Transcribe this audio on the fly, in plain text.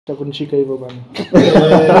Takunishika hivyo bana.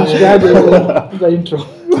 Shikaje the intro.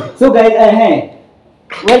 So guys,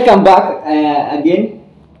 welcome back again.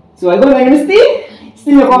 So I go to university.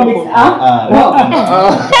 Still your comics, no.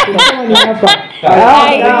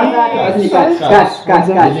 Cash.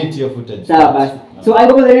 Delete your footage. So I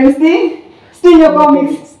go to the university. Still your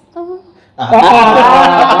comics. I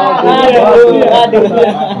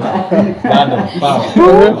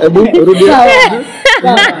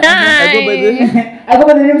go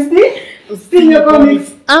to the university. Still your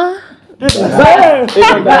comics.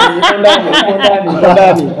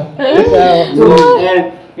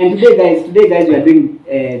 And today guys we are doing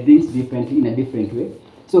things differently in a different way.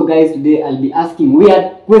 So guys, today I'll be asking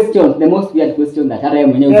weird questions, the most weird questions that hata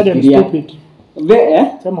mwenyewe ufikiria.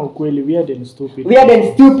 Sema ukweli, weird and stupid. Weird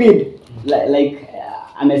and stupid. Like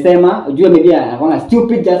amesema ujue maybe anakuwa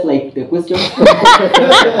stupid just like the question.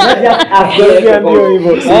 Let's just ask hivyo.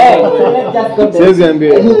 Let's just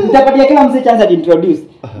go. Nitapatia kila mse chance to introduce.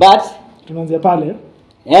 But tunaanza pale.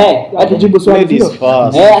 Akijibu swali ladies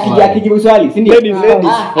first. Akijibu swali, si ndio? Ladies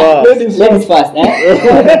first,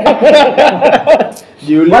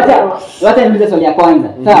 Wacha niulize swali ya kwanza.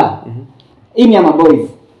 Sawa. Hii ni ya maboys.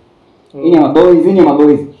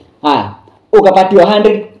 Haya. Ukapatiwa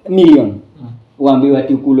 100 million. Uambiwa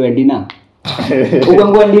ati ukulu endina.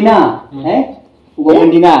 Ugongo endina, Ugongo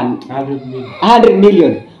endina 100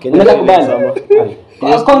 million. Unaweza kubali?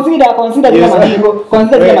 Consider kama masingo,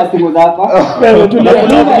 consider kama masingo hapa. Unaweza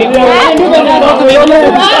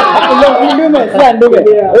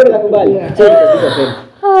kubali?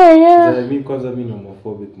 Mimi kwanza mimi ni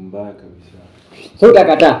homophobic mbaya kabisa. So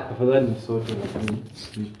utakataa. Tafadhali ni sote lakini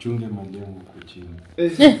nichunge mali yangu kwa chini.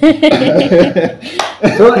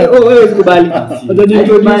 So wewe usikubali.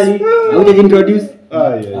 Introduce.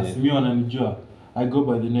 Mimi wananijua. I go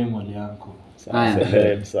by the name wali yako.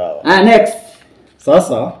 Sawa. Next.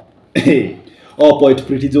 Sasa point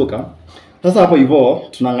pretty joker. Sasa hapo hivyo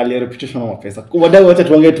tunaangalia reputation wa pesa. Wadau wote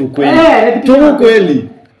tuongee tu kweli. Tu kweli.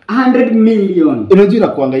 100 million. Unajua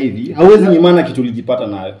inakuanga hivi, hauwezi nyimana kitu ulijipata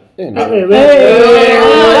nayo. Sema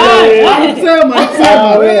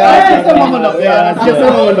wewe acha mama napeana.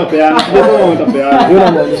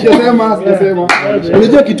 Sijasema.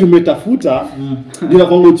 Unajua kitu umetafuta ndio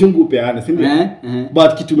kwanga uchungu upeane, si ndio?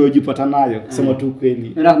 But kitu umejipata nayo, sema tu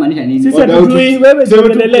kweli. Unataka kumaanisha nini? Sisi hatujui wewe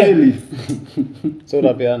unaendelea. So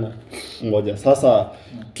unapeana. Ngoja. Sasa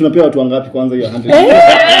tunapewa watu wangapi kwanza hiyo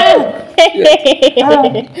 100?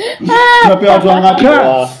 Tunapewa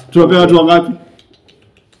watu wangapi?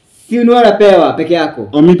 Si unapewa peke yako.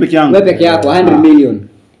 Mimi peke yangu. Wewe peke yako 100 million.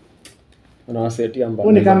 Unawasetia mbaya.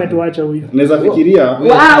 Uni kama tuacha huyo. Naweza fikiria.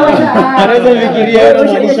 Anaweza fikiria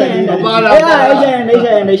unamaanisha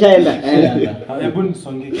nini? Ishaenda. Hebu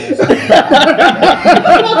nisonge kiasi.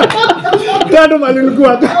 Tando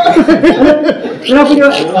malilikuwa.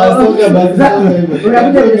 Unakuja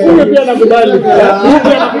pia nakubali.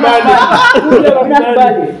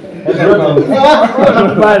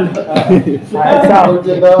 Nakubali. Sawa.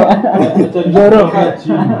 Njoro.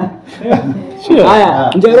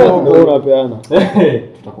 Haya, njoro unapeana.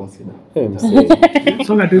 Tutaconsider.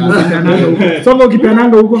 Songa tu ukipeananga huko. Songa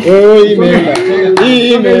ukipeananga huko.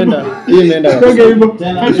 Hii imeenda. Songa hivyo.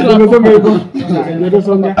 Songa hivyo. Ndio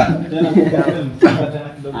songa.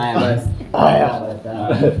 Haya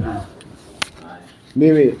basi.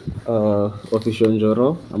 Mimi official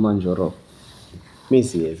njoro ama njoro. Mimi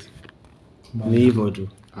siwezi. Ni hivyo tu.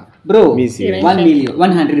 Bro, Mimi siwezi. 1 million,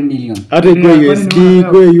 100 million. Hata kwa USD,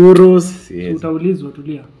 kwa euros, siwezi. Utaulizwa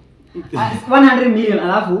tulia. 100 million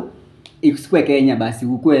alafu ikusukwe Kenya basi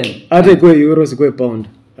ukwe. Hata kwa euros, kwa pound.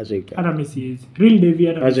 Acha ikae. Hata mimi siwezi. Real Devi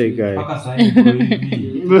hata. Acha ikae. Paka sasa hivi.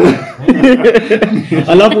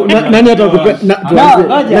 Alafu nani atakupea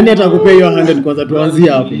nani atakupea hiyo 100 kwanza tuanzie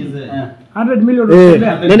hapo. 100 million.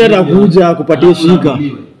 Nani atakuja kupatia shika?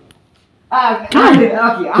 Okay.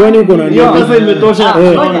 Kwani uko na nini? Pesa imetosha.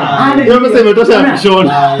 Hiyo pesa imetosha ya kushona.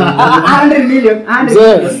 100 million.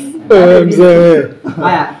 Mzee.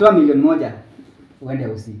 Haya, toa milioni moja. Uende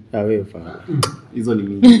usi. Wewe fanya. Hizo ni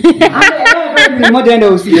mingi. Milioni moja uende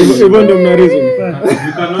usi. Hivyo ndio mna reason.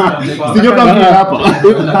 Sio kama hapa.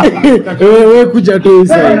 Wewe kuja tu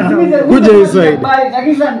inside. Kuja inside.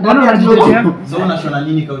 Mbona unajichochea? Sasa unashona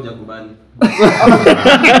nini kama hujakubali?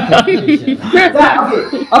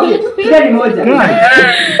 Okay. Shida ni moja.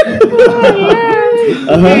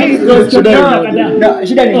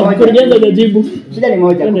 Shida ni moja. Kujenza hajajibu. Shida ni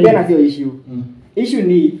moja. Kupeana sio issue. Issue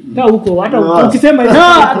ni huko hata ukisema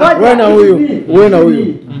wewe na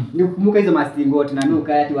huyu Nikumbuka hizo mastingo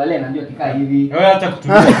tunanuka ati wale anajua kikaa hivi. Wewe acha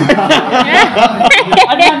kutumia.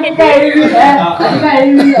 Ananuka hivi. Ananuka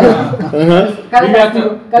hivi.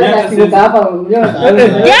 Kama stingo hapa unyoa.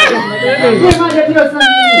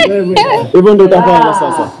 Hivyo ndio utafanya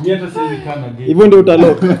sasa. Mimi hata siwezi kana game. Hivyo ndio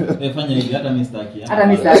utalock. Fanya hivi hata mimi sitaki. Hata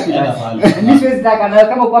mimi sitaki. Mimi siwezi taka na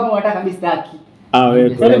kama uko hapa unataka mimi sitaki.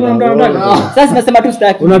 Wewe. Sasa nasema tu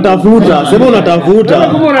sitaki. Unatafuta, sema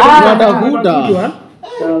unatafuta.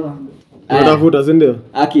 Unatafuta, si ndio?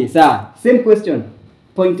 Okay, sawa. Same question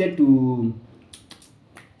pointed to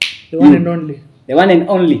The one and only. the one and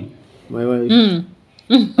only. My wife.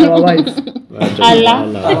 Our wife. Ala.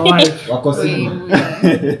 Our wife. Wako single.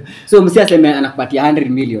 So msi aseme anakupatia 100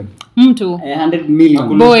 million. Mtu 100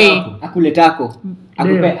 million. boy Akuletako.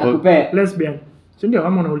 Akupe. Lesbian. Si ndio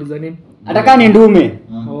kama unauliza nini? Ataka ni ndume.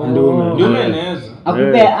 Ndume inaweza.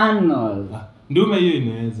 Akupe annual. Ndume hiyo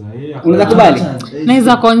inaweza. Unaweza kubali?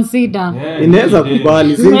 naweza consider. Inaweza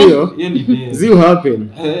kubali, si ndio? Yeye ni dem. Ziu happen.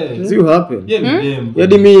 Ziu happen. Yeye ni dem.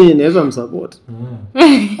 Yadi mimi naweza msupport.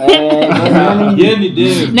 Yeye ni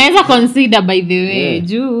dem. Naweza consider by the way.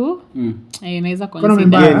 Juu naweza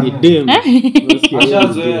consider. Yeye ni dem.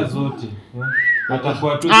 Ashazoea zote.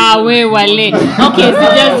 Atakuwa tu. We wale. Okay,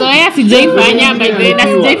 sijazoea, sijaifanya by the way na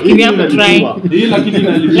sijaifikiria kutry. Hii lakini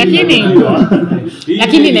inalipia.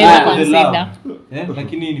 Lakini naweza consider.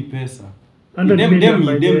 Lakini ni pesa. 100 Dem million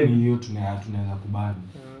by ni day. hiyo tunaweza kubali.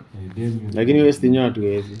 Lakini wewe stinyo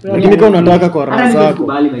hatuwezi. Lakini kama unataka kwa raha zako.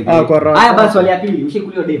 Kwa raha. Haya basi swali ya pili,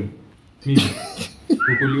 ushikulio dem. Mimi.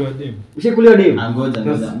 Kukuliwa dem. Ushikulio dem. Ngoja.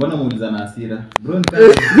 Mbona muuliza na hasira? Bro,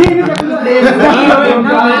 Mimi ushikulio dem.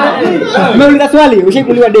 Muuliza swali,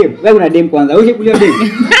 ushikulio dem. Wewe una dem kwanza. Ushikulio dem.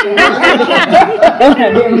 Una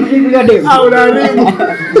dem, ushikulio dem. Unaharibu.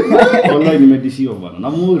 Wallahi nimedishiwa bwana. Na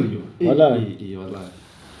Murio. Wallahi.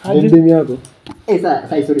 Wallahi. Dem yako.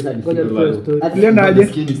 Sorry. Alienda aje?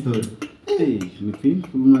 skinny story. Ni film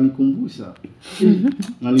unanikumbusha.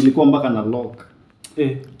 Na nilikuwa mpaka na lock.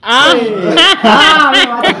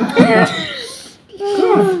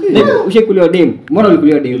 Ushikulio dem. Mbona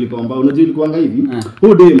ulikulio dem? Nilikwamba unajua ilikuanga hivi.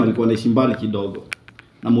 Huyo dem alikuwa anaishi mbali kidogo.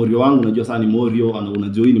 Na Morio wangu unajua sana ni Morio,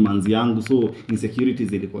 unajua hii ni manzi yangu, so insecurities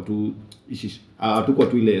zilikuwa tu hatukuwa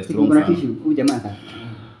tu ile strong Kuna sana. tissue huyu jamaa sasa.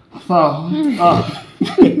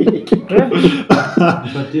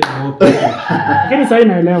 Patie moto. Lakini sasa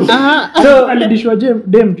naelewa. So alidishwa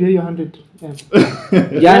dem juu hiyo 100.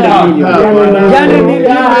 Jana milioni.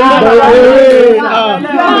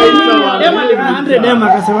 Dem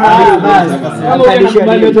akasema basi. Kama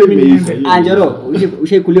unakubali yote mimi niende. Anjoro,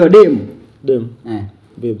 ushikulio dem. Dem.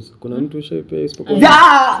 Babes, kuna mtu ushaipea isipokuwa?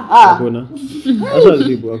 Ah! Hakuna. Acha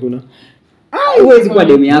jibu, hakuna. Huwezi kuwa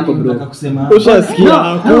dem yako bro. Kusema Ushasikia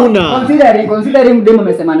hakuna. Considering dem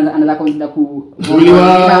amesema anaweza consider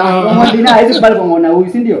Kuliwa. Mwandina hizo kubali kuona huyu,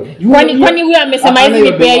 si ndio? Kwani huyu amesema hizi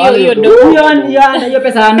nipea hiyo do. Huyo ana hiyo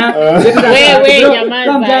pesa ana. Wewe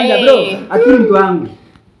nyamaza. Kamjanja bro. Akili mtu wangu.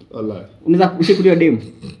 Wallahi. Unaweza kushikulio dem.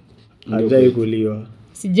 Hajai kuliwa.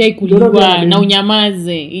 Sijai kuliwa na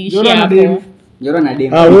unyamaze. Ishi hapo. Joro na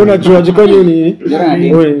dem. Wewe unajua jikoni ni? Joro na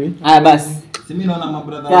dem. Haya basi. si mimi naona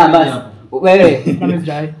mabrother Sawa wangu basi. hapo. Wewe Kama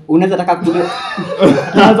sijai. unaweza taka kukulio.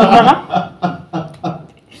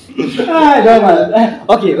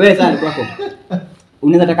 Okay, wewe sana kwako.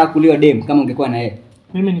 Unaweza taka kukulio dem kama ungekuwa na yeye.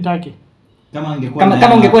 Mimi nitaki. Kama angekuwa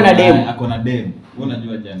Kama ungekuwa na dem. Ako na dem. Wewe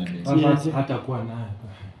unajua jana dem. Hata kuwa naye.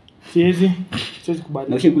 Siwezi kubali.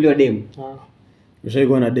 Na ushikulio dem.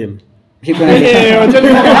 Ushaikuwa na dem? Ushikulio na dem.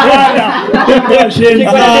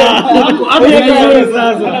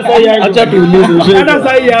 Wacha Acha tuulize hata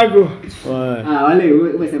sahi yako. Wale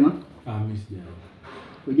umesema? Mimi sija.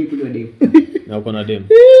 Ushikulio dem. Na uko na dem.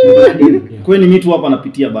 Kwani mtu hapa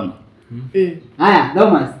anapitia bana. Haya,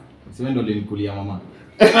 Thomas. Si wewe ndio ulinikulia mama.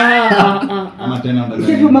 Ama tena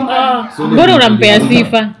Ushikulio mama. Mbona unampea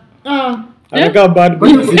sifa? Anakaa bad boy.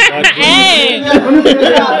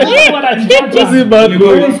 Si bad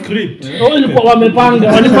boy. Script. Walikuwa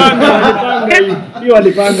walipanga hiyo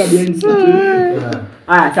walipanga behind.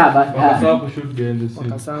 Sawa basi. Sawa kushoot behind the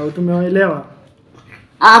scene. Sawa tumewaelewa.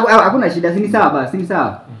 Hakuna shida, si sawa basi, si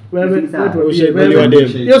sawa. Ushaikuliwa dem.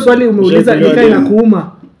 Hiyo swali umeuliza nikaa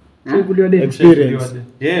inakuuma. Ushaikuliwa dem. Experience.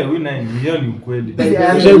 Huyu naye hiyo ni ukweli.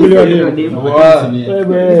 Ushaikuliwa dem.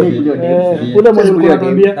 Ule mwenye ulikuwa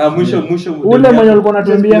unatuambia. Mwisho. Ule mwenye ulikuwa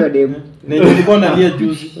unatuambia. Na nilikuwa nalia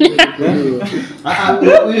juzi.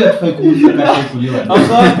 huyo tufai kumuuliza kama kuliwa.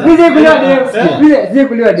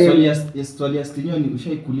 Ushaikuliwa dem. Swali ya stinyo ni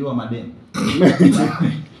ushaikuliwa madem.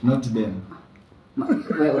 Not dem.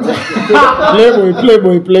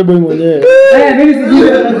 Playboy mwenyewe. Mimi sijui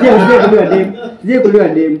ushaikuliwa dem. Sije kuliwa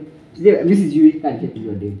dem. Sije mimi sijui kani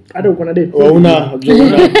kuliwa dem. Hata uko na dem. Una.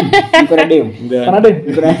 Niko na dem. Kana dem.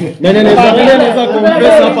 Nani anaweza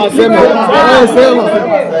kumpress hapa aseme. Sema.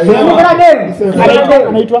 Niko na dem.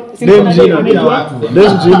 Anaitwa Dem jina.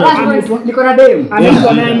 Dem jina. anaitwa Niko na dem.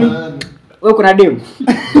 anaitwa nani? Wewe kuna dem.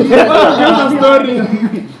 Story.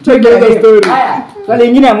 Check the story. Haya, swali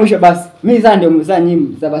lingine ya mwisho basi. Mimi sasa ndio sasa nyinyi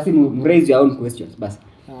sasa basi raise your own questions basi.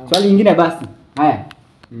 Swali lingine basi. Haya.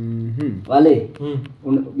 Wale.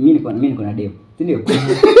 Mimi niko na dem. Si ndio?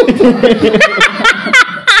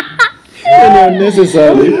 Ni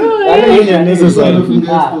unnecessary. Ni unnecessary.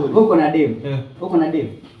 Uko na dem. Uko na dem.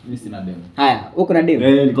 Mimi sina dem. Haya, uko na dem.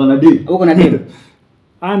 Niko na dem. Uko na dem.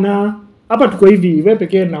 Ana hapa tuko hivi, wewe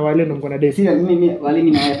pekee na wale ndio mko na dem. Si mimi wale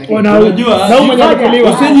mimi na wewe pekee. Unajua, na mwenye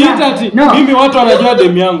kuliwa. usijiita ati mimi watu wanajua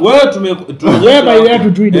demu yangu. Wewe Wewe by the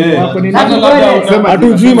tujui dem wako ni nani? Sema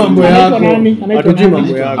hatujui mambo yako. Nani? Hatujui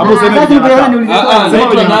mambo yako. Hapo Sasa tunaona niulize.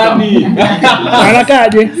 sema nani?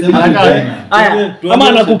 Anakaaje? Haya. Ama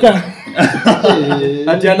anakukaa.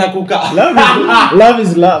 Ati anakuka. Love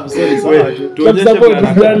is love.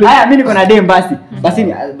 Haya, mimi niko na dem basi. Basi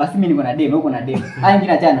mimi niko na dem, uko na dem. Haya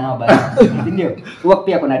nyingine achana nao basi. Ndio. Wewe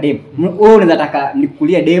pia uko na dem. Wewe unaweza taka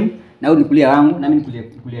nikukulie dem na wewe nikulie wangu na mimi nikulie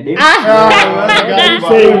dem. Nikulie dem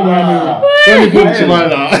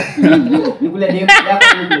yako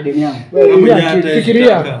nikulie dem yangu.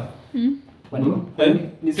 Fikiria.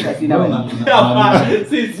 Ni sina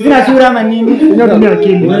sura ama nini? Unatumia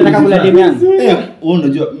akili. Unataka kula dem yangu? wewe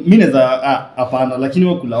unajua mimi naweza hapana, lakini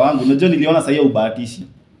wewe kula wangu unajua niliona sasa hiyo ubahatishi.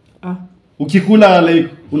 Ukikula like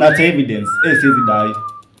unaacha evidence. Siwezi dai.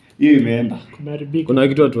 Hiyo imeenda. Kumaribika. Kuna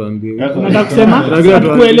kitu atuambie. Unataka kusema?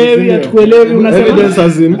 Hatukuelewi unasema Evidence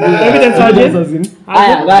as in. evidence aje?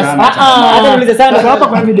 Haya basi. Hata niulize sana Hapa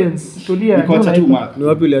kwa evidence. Tulia. Niko acha tu mark. Ni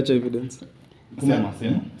wapi uliacha evidence? Sema.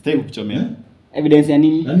 Sitaki kukuchomea. Evidence ya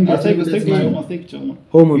nini? Sitaki kuchoma.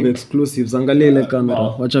 Home of exclusives. Angalia ile kamera.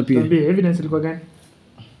 Wacha pia. Tuambie evidence ilikuwa gani?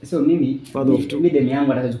 So mimi Father of two. mimi dem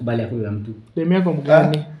yangu atakubali akule mtu. Dem yako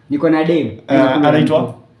mgani? Niko na dem.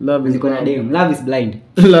 Anaitwa Love is Niko na dem. Love is blind.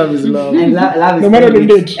 love is love. And love is No matter the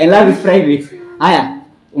private. date. And love is private. Haya,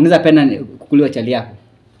 unaweza penda kukuliwa chali yako.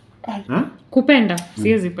 Kupenda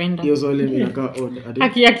siwezi penda. Hiyo swali inakaa odd.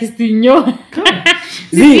 Haki ya kisinyo.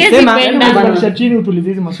 Zi, sema Badilisha chini utulize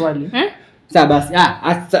hizi maswali. Sasa basi,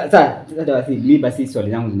 sasa basi mimi basi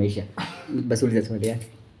swali zangu zimeisha. Basi uliza swali yake.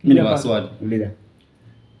 mimi ni swali. Uliza.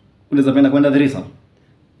 Unaweza penda kwenda threesome?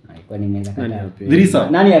 Kwa nini naweza kataa?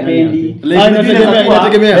 Threesome. Nani apendi?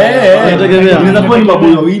 Inategemea. Inaweza kuwa ni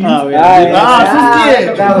maboyo wawili.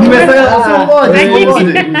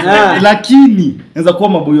 Lakini inaweza kuwa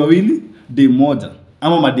maboyo wawili dem moja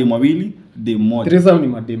ama mademu wawili dem moja. Threesome ni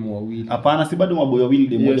mademu wawili. Hapana, si bado maboyo wawili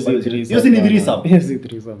dem Hiyo moja. si threesome. Hiyo si ni threesome. Hiyo si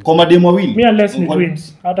threesome. Kwa mademu wawili. Mimi unless ni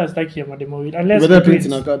twins. Hata sitaki ya mademo wawili. Unless Whether ni twins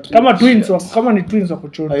twins. inakaa twins. Kama twins kama ni twins wa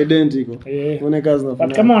kuchora. Identical. Uone kazi na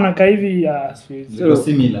But kama wanakaa hivi Zero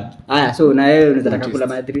similar. Haya, so na wewe unaweza taka kula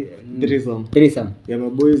ma threesome. threesome. Ya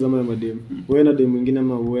maboys ama ya mademu. Wewe na demu mwingine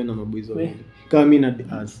ama wewe na maboys wawili. Kama mimi na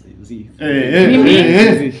zi.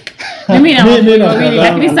 Mimi na wawili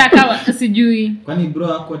lakini sasa kama sijui. Kwani bro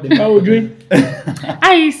hapo dem? au ujui.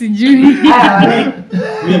 Ai sijui.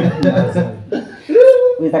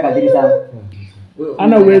 Unataka threesome.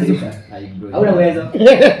 Ana uwezo. Hauna uwezo.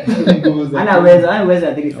 Ana uwezo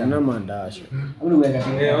ya threesome. Ana mandasho. Hauna uwezo.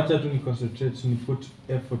 Wacha tu ni concentrate ni put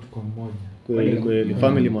effort kwa moja. Kweli.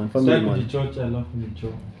 Family man. Sasa kujichocha alafu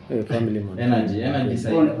nichoka. Family man. Energy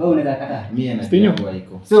side. Wewe unaweza kataa. Mimi energy Stinyo. yangu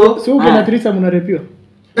haiko. So ukina threesome unarepiwa.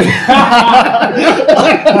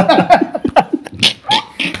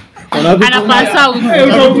 Anapasa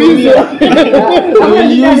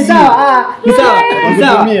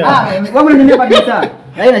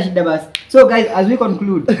Haina shida basi. So guys, as we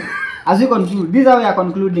conclude, this is how we are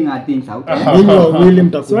concluding our things out. Nyinyi wawili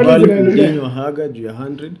mtakubali kunywa haga juu ya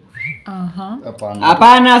 100.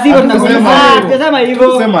 Hapana, sio tunasema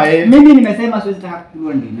hivyo. Sema Mimi nimesema siwezi taka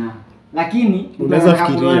kukulwa ndina. Lakini unaweza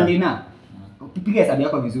fikiria. Ukipiga hesabu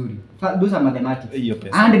yako vizuri. Do some mathematics. Hiyo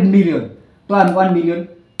pesa. 100 million. Toa 1 million.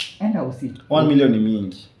 Enda usi. 1 million ni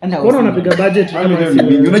mingi. Enda usi. Mbona unapiga budget 1 million ni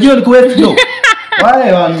mingi. Unajua ni kwa hiyo.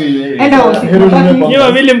 Wale 1 million. Enda usi.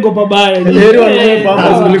 Nyewe vile mko pabaya. Heri wanunue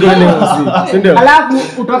pampers kuliko ile usi. Si ndio?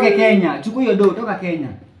 Alafu utoke Kenya. Chukua hiyo do utoka Kenya.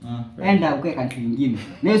 Enda ukae country nyingine.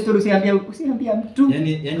 Na hiyo story usiambia mtu.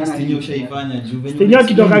 Yani Stinyo ushaifanya juu venye. Stinyo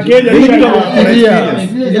kitoka Kenya Ile kitu amefikiria.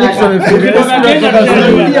 Ile kitu umefikiria.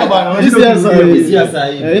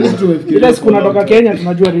 Ile siku natoka Kenya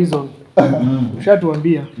tunajua reason.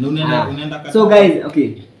 Ushatuambia. Unaenda So guys, okay.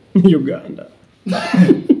 Uganda.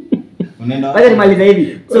 Unaenda. Wacha nimalize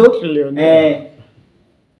hivi. So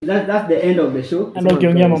That's the end of the show. And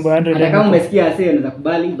ukiongea mambo ya 100 hata kama umesikia ase unaweza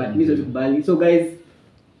kubali but mimi siwezi kubali. So guys,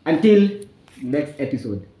 until next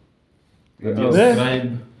episode.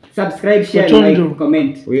 Subscribe, share, like,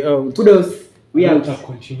 comment. We out. Kudos. We out.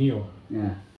 Continue. Yeah.